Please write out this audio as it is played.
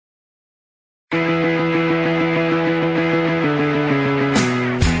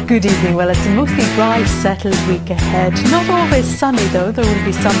Good evening. Well, it's a mostly dry, settled week ahead. Not always sunny though, there will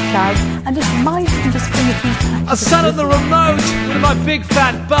be some clouds, and it might in the spring a few patches. I sat on the remote with my big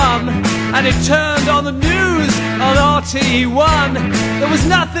fat bum, and it turned on the news on RTE1. There was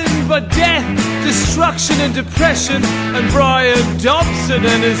nothing but death, destruction and depression, and Brian Dobson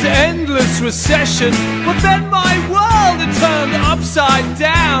and his endless recession. But then my world had turned upside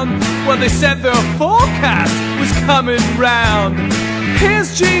down when they said their forecast was coming round.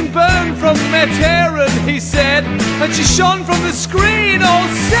 Here's Byrne from Byrne, he said, and she shone from the screen all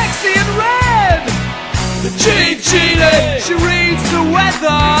sexy and red. The Genie, she reads the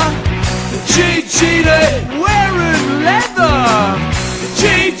weather. The Genie, wearing leather. The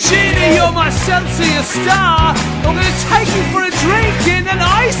Genie, you're my Celsius star. I'm gonna take you for a drink in an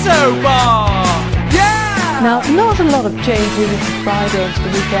ISO bar. Yeah! Now, not a lot of change really from Friday into the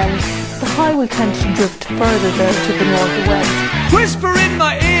weekend. The high will tend to drift further there to the northwest. Whisper in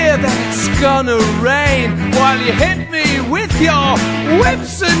my ear that it's gonna rain while you hit me with your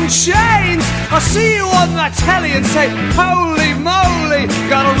whips and chains. I see you on that telly and say, holy moly,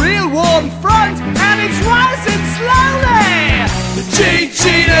 got a real warm front and it's rising slowly. The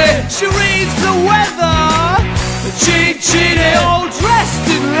Genie, she reads the weather. The Genie, all dressed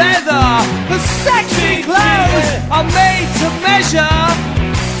in leather. Her sexy clothes are made to measure.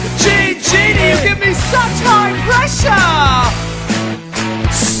 The Genie, you give me such high pressure.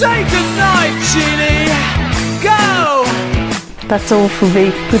 Say goodnight, Genie. Go! That's all from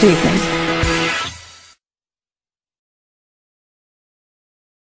me. Good evening.